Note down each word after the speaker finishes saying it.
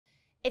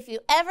If you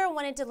ever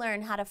wanted to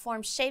learn how to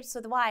form shapes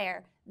with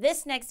wire,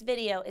 this next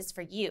video is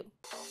for you.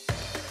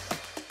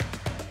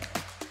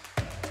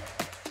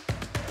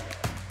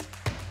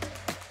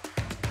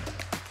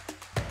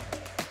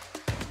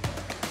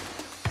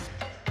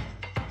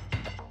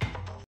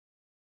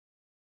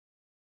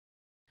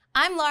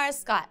 I'm Laura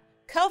Scott,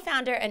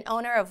 co-founder and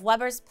owner of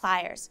Wubbers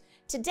Pliers.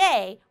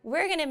 Today,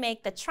 we're going to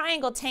make the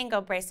Triangle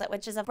Tango Bracelet,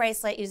 which is a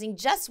bracelet using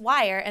just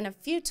wire and a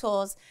few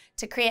tools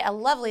to create a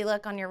lovely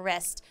look on your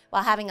wrist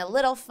while having a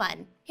little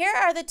fun. Here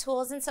are the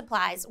tools and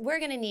supplies we're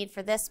going to need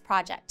for this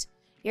project.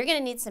 You're going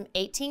to need some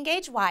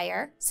 18-gauge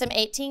wire, some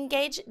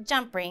 18-gauge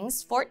jump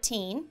rings,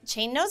 14,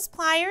 chain nose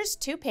pliers,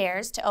 2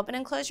 pairs to open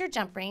and close your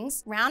jump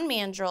rings, round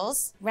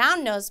mandrels,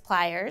 round nose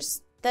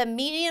pliers, the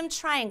medium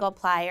triangle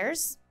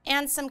pliers,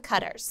 and some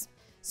cutters.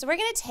 So we're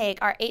going to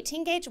take our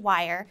 18-gauge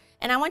wire,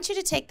 and I want you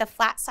to take the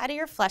flat side of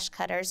your flush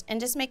cutters and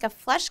just make a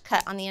flush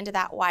cut on the end of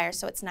that wire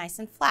so it's nice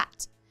and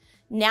flat.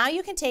 Now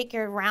you can take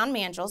your round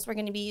mandrels, we're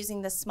going to be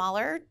using the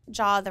smaller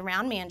jaw of the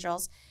round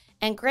mandrels,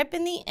 and grip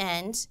in the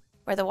end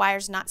where the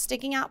wire's not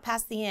sticking out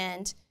past the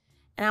end,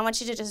 and I want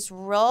you to just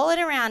roll it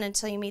around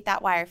until you meet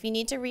that wire. If you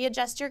need to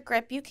readjust your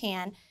grip, you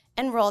can,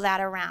 and roll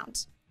that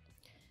around.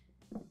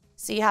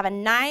 So you have a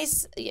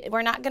nice,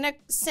 we're not going to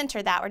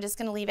center that, we're just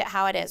going to leave it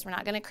how it is. We're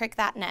not going to crick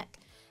that neck.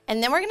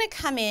 And then we're going to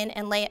come in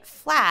and lay it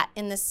flat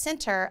in the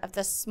center of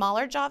the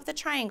smaller jaw of the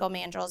triangle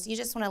mandrels. You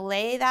just want to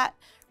lay that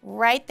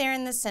right there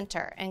in the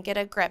center and get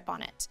a grip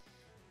on it.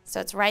 So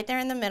it's right there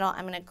in the middle.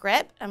 I'm going to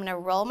grip, I'm going to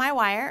roll my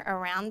wire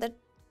around the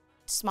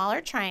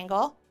smaller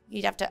triangle.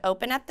 You'd have to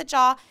open up the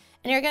jaw,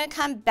 and you're going to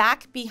come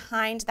back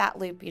behind that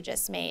loop you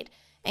just made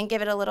and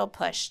give it a little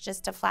push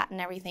just to flatten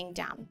everything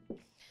down.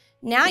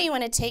 Now you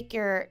want to take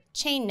your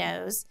chain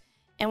nose,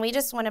 and we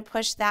just want to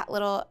push that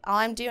little, all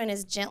I'm doing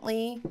is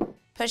gently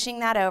pushing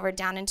that over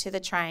down into the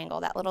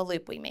triangle, that little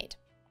loop we made.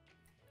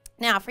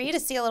 Now, for you to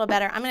see a little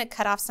better, I'm going to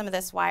cut off some of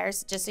this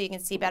wires just so you can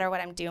see better what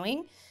I'm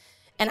doing.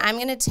 And I'm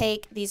going to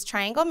take these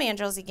triangle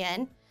mandrels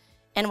again,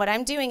 and what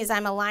I'm doing is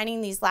I'm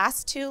aligning these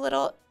last 2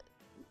 little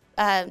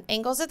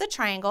angles of the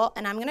triangle,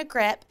 and I'm going to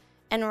grip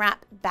and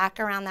wrap back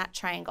around that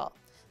triangle.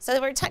 So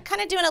we're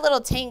kind of doing a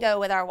little tango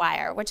with our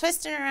wire. We're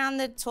twisting around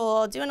the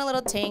tool, doing a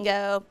little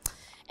tango,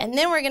 and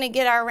then we're going to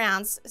get our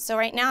rounds. So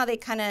right now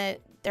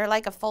they're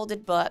like a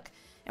folded book,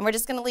 and we're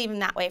just going to leave them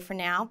that way for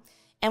now.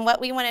 And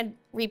what we want to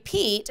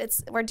repeat,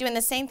 we're doing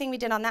the same thing we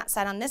did on that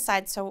side on this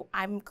side. So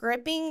I'm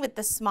gripping with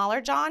the smaller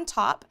jaw on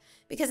top,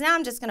 because now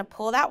I'm just going to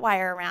pull that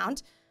wire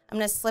around. I'm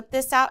going to slip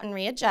this out and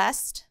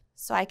readjust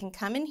so I can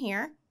come in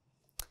here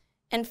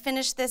and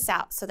finish this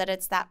out so that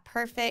it's that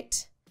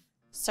perfect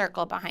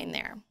circle behind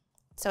there.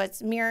 So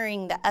it's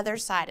mirroring the other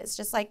side. It's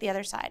just like the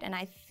other side. And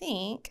I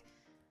think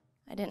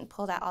I didn't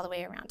pull that all the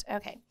way around.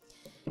 Okay.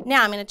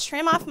 Now I'm going to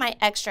trim off my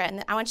extra,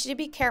 and I want you to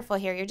be careful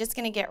here. You're just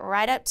going to get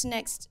right up to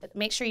next.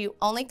 Make sure you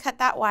only cut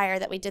that wire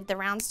that we did the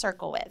round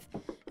circle with.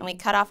 And we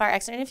cut off our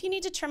extra. And if you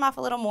need to trim off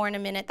a little more in a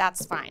minute,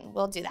 that's fine.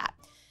 We'll do that.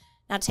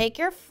 Now take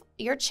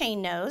your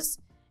chain nose,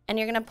 and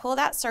you're going to pull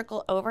that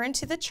circle over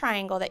into the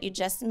triangle that you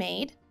just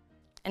made.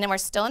 And then we're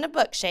still in a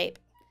book shape.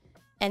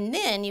 And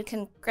then you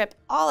can grip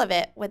all of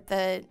it with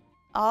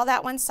all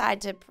that one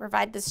side to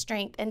provide the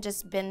strength and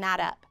just bend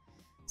that up.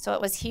 So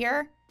it was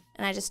here,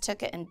 and I just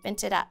took it and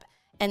bent it up.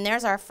 And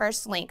there's our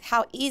first link.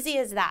 How easy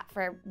is that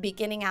for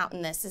beginning out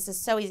in this? This is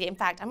so easy. In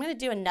fact, I'm going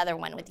to do another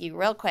one with you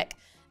real quick.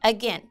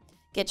 Again,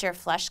 get your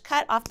flush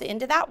cut off the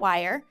end of that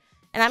wire,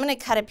 and I'm going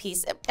to cut a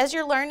piece. As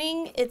you're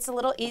learning, it's a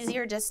little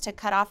easier just to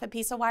cut off a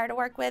piece of wire to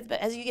work with, but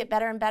as you get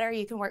better and better,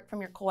 you can work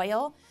from your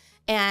coil,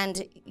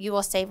 and you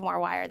will save more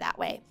wire that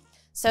way.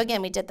 So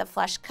again, we did the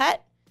flush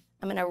cut.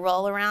 I'm going to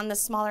roll around the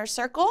smaller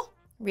circle,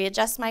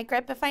 readjust my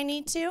grip if I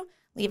need to,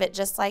 leave it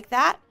just like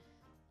that.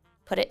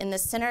 Put it in the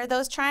center of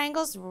those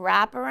triangles,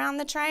 wrap around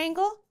the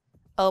triangle,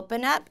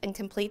 open up and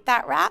complete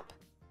that wrap.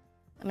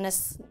 I'm going to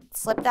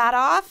slip that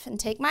off and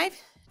take my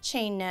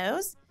chain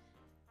nose,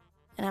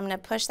 and I'm going to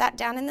push that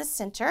down in the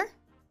center.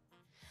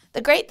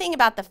 The great thing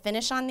about the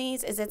finish on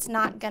these is it's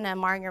not going to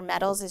mar your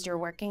metals as you're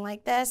working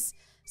like this,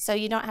 so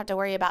you don't have to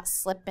worry about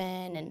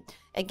slipping. And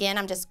again,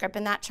 I'm just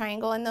gripping that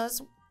triangle in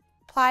those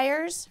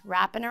pliers,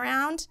 wrapping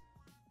around.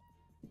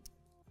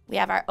 We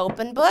have our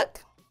open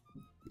book.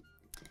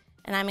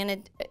 And I'm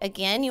going to,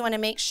 again, you want to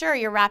make sure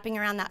you're wrapping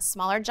around that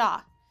smaller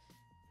jaw.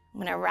 I'm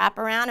going to wrap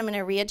around. I'm going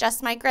to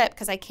readjust my grip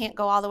because I can't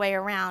go all the way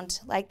around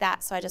like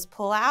that. So I just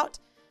pull out,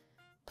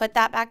 put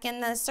that back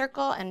in the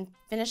circle, and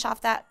finish off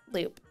that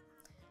loop.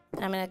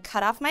 And I'm going to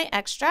cut off my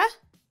extra.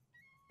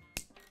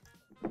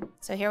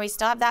 So here we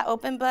still have that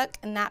open book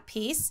and that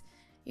piece.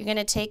 You're going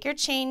to take your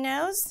chain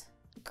nose,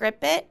 grip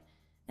it,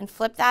 and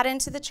flip that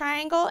into the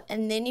triangle.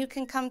 And then you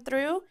can come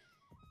through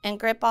and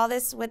grip all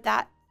this with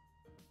that,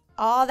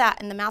 all that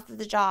in the mouth of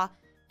the jaw,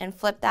 and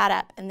flip that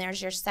up, and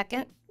there's your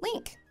second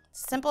link.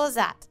 Simple as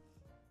that.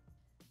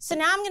 So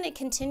now I'm going to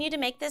continue to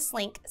make this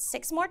link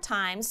 6 more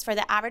times. For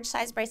the average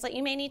size bracelet,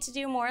 you may need to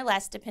do more or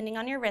less depending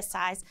on your wrist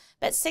size,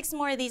 but 6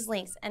 more of these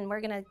links, and we're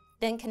going to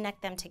then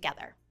connect them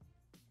together.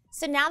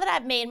 So now that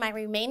I've made my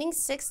remaining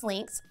 6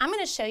 links, I'm going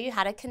to show you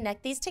how to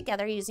connect these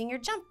together using your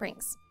jump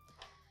rings.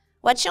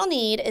 What you'll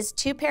need is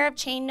 2 pair of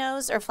chain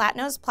nose or flat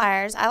nose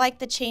pliers. I like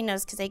the chain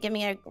nose because they give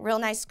me a real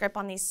nice grip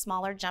on these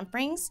smaller jump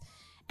rings.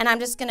 And I'm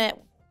just going to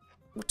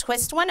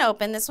twist one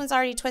open. This one's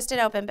already twisted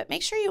open, but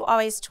make sure you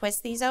always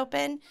twist these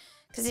open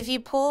because if you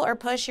pull or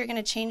push, you're going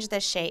to change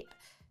the shape.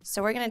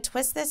 So we're going to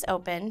twist this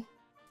open.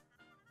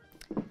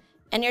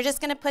 And you're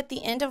just going to put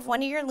the end of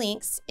one of your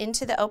links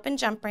into the open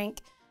jump ring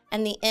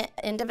and the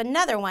end of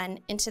another one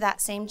into that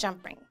same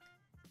jump ring.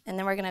 And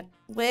then we're going to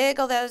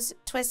wiggle those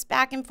twists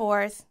back and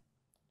forth.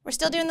 We're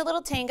still doing the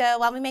little tango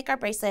while we make our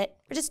bracelet.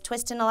 We're just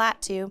twisting a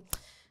lot too.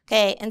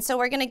 Okay, and so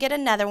we're going to get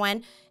another one.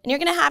 And you're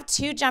going to have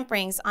 2 jump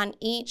rings on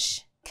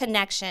each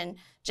connection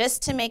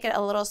just to make it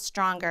a little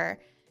stronger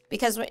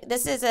because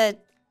this is a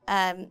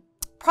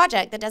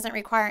project that doesn't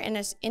require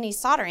any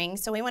soldering.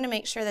 So we want to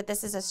make sure that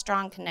this is a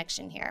strong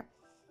connection here.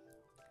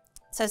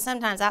 So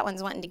sometimes that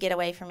one's wanting to get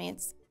away from me.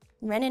 It's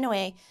running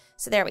away.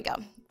 So there we go.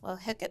 We'll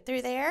hook it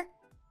through there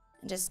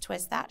and just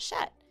twist that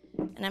shut.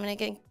 And I'm going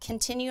to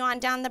continue on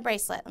down the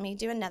bracelet. Let me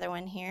do another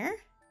one here.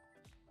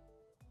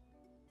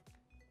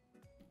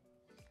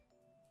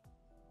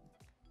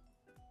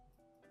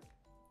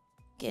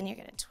 Again, you're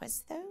going to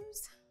twist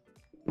those.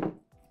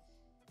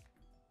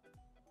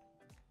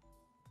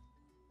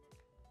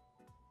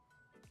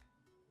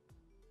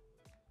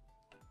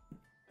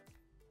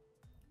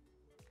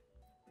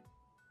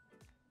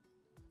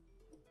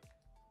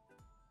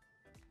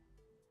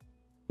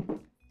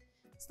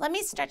 So let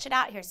me stretch it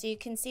out here so you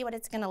can see what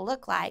it's going to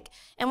look like.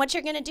 And what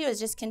you're going to do is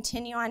just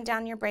continue on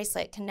down your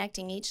bracelet,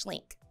 connecting each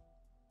link.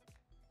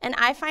 And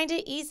I find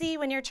it easy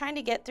when you're trying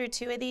to get through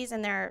 2 of these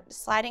and they're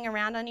sliding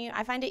around on you.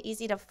 I find it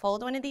easy to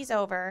fold one of these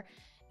over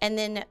and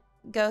then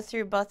go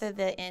through both of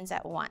the ends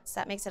at once.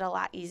 That makes it a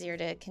lot easier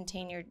to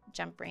contain your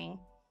jump ring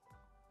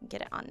and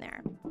get it on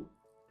there.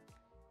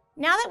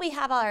 Now that we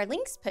have all our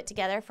links put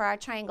together for our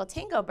triangle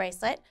tango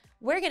bracelet,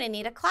 we're going to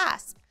need a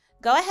clasp.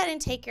 Go ahead and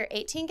take your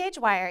 18 gauge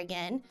wire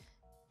again,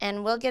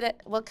 and we'll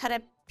cut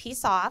a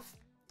piece off.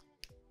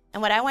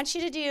 And what I want you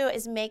to do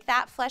is make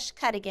that flush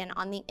cut again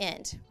on the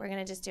end. We're going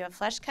to just do a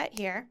flush cut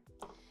here.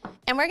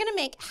 And we're going to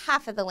make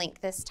half of the link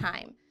this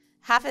time,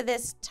 half of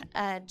this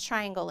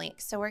triangle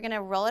link. So we're going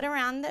to roll it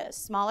around the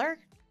smaller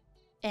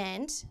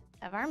end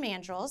of our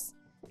mandrels.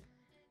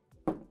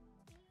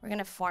 We're going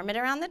to form it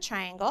around the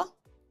triangle.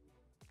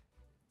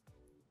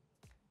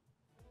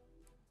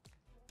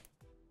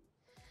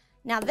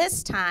 Now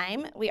this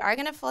time, we are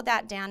going to fold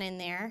that down in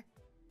there.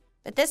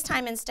 But this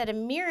time, instead of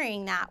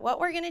mirroring that, what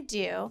we're going to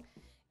do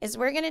is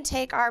we're going to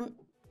take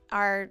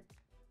our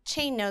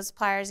chain nose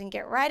pliers and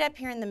get right up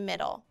here in the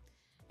middle.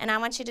 And I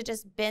want you to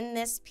just bend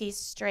this piece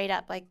straight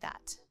up like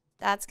that.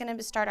 That's going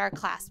to start our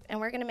clasp. And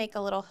we're going to make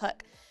a little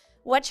hook.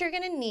 What you're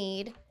going to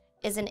need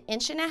is 1.5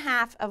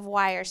 inches of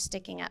wire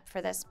sticking up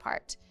for this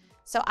part.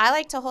 So I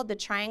like to hold the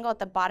triangle at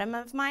the bottom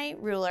of my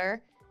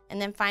ruler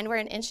and then find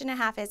where 1.5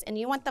 inches is. And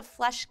you want the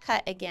flush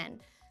cut again.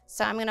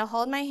 So I'm going to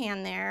hold my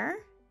hand there.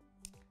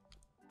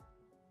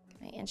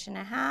 My 1.5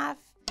 inches,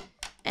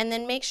 and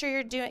then make sure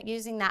you're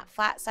using that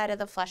flat side of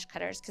the flush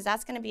cutters because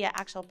that's going to be an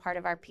actual part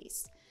of our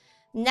piece.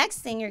 Next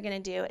thing you're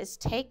going to do is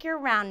take your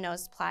round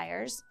nose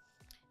pliers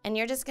and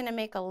you're just going to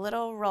make a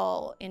little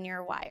roll in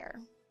your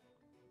wire.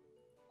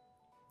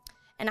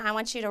 And I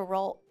want you to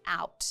roll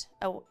out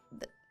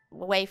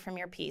away from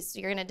your piece. So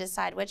you're going to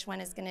decide which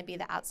one is going to be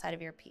the outside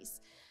of your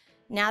piece.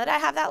 Now that I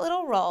have that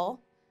little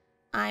roll,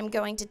 I'm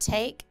going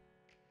to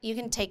you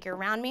can take your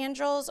round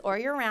mandrels or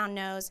your round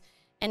nose,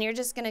 and you're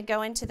just going to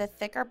go into the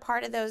thicker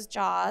part of those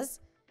jaws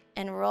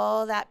and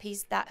roll that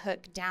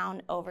hook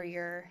down over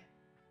your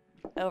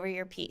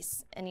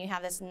piece. And you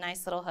have this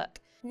nice little hook.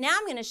 Now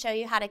I'm going to show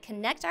you how to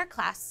connect our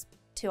clasp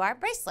to our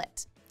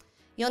bracelet.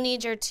 You'll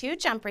need your 2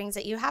 jump rings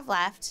that you have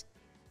left,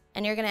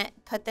 and you're going to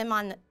put them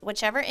on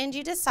whichever end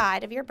you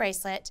decide of your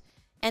bracelet,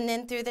 and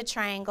then through the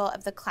triangle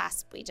of the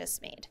clasp we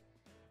just made.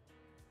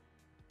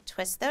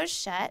 Twist those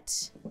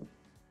shut.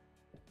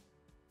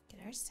 Get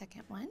our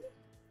second one.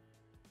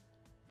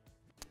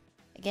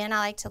 Again, I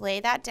like to lay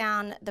that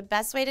down. The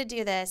best way to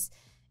do this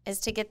is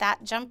to get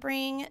that jump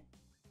ring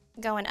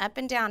going up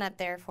and down up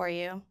there for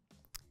you. I'm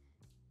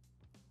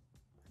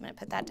going to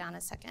put that down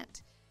a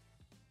second.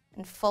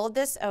 And fold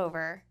this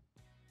over.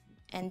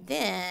 And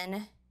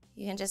then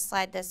you can just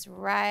slide this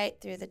right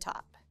through the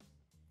top.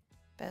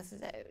 Both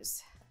of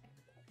those.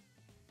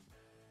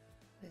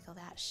 Wiggle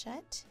that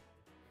shut.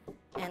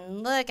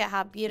 And look at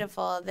how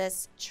beautiful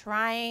this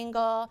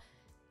triangle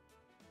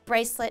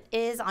bracelet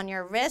is on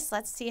your wrist.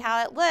 Let's see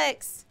how it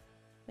looks.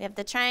 We have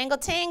the triangle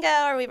tango.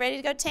 Are we ready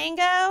to go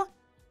tango?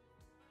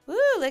 Woo,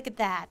 look at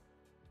that.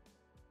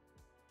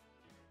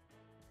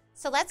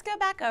 So let's go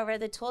back over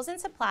the tools and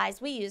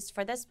supplies we used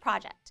for this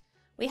project.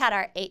 We had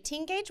our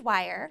 18 gauge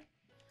wire,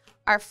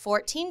 our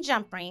 14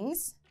 jump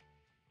rings,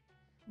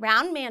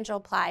 round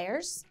mandrel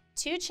pliers,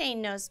 2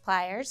 chain nose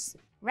pliers,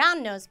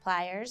 round nose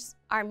pliers,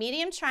 our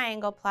medium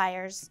triangle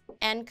pliers,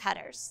 and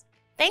cutters.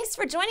 Thanks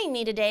for joining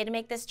me today to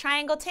make this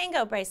triangle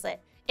tango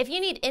bracelet. If you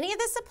need any of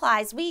the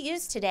supplies we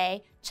used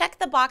today, check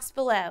the box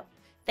below.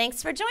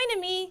 Thanks for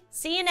joining me.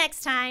 See you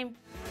next time.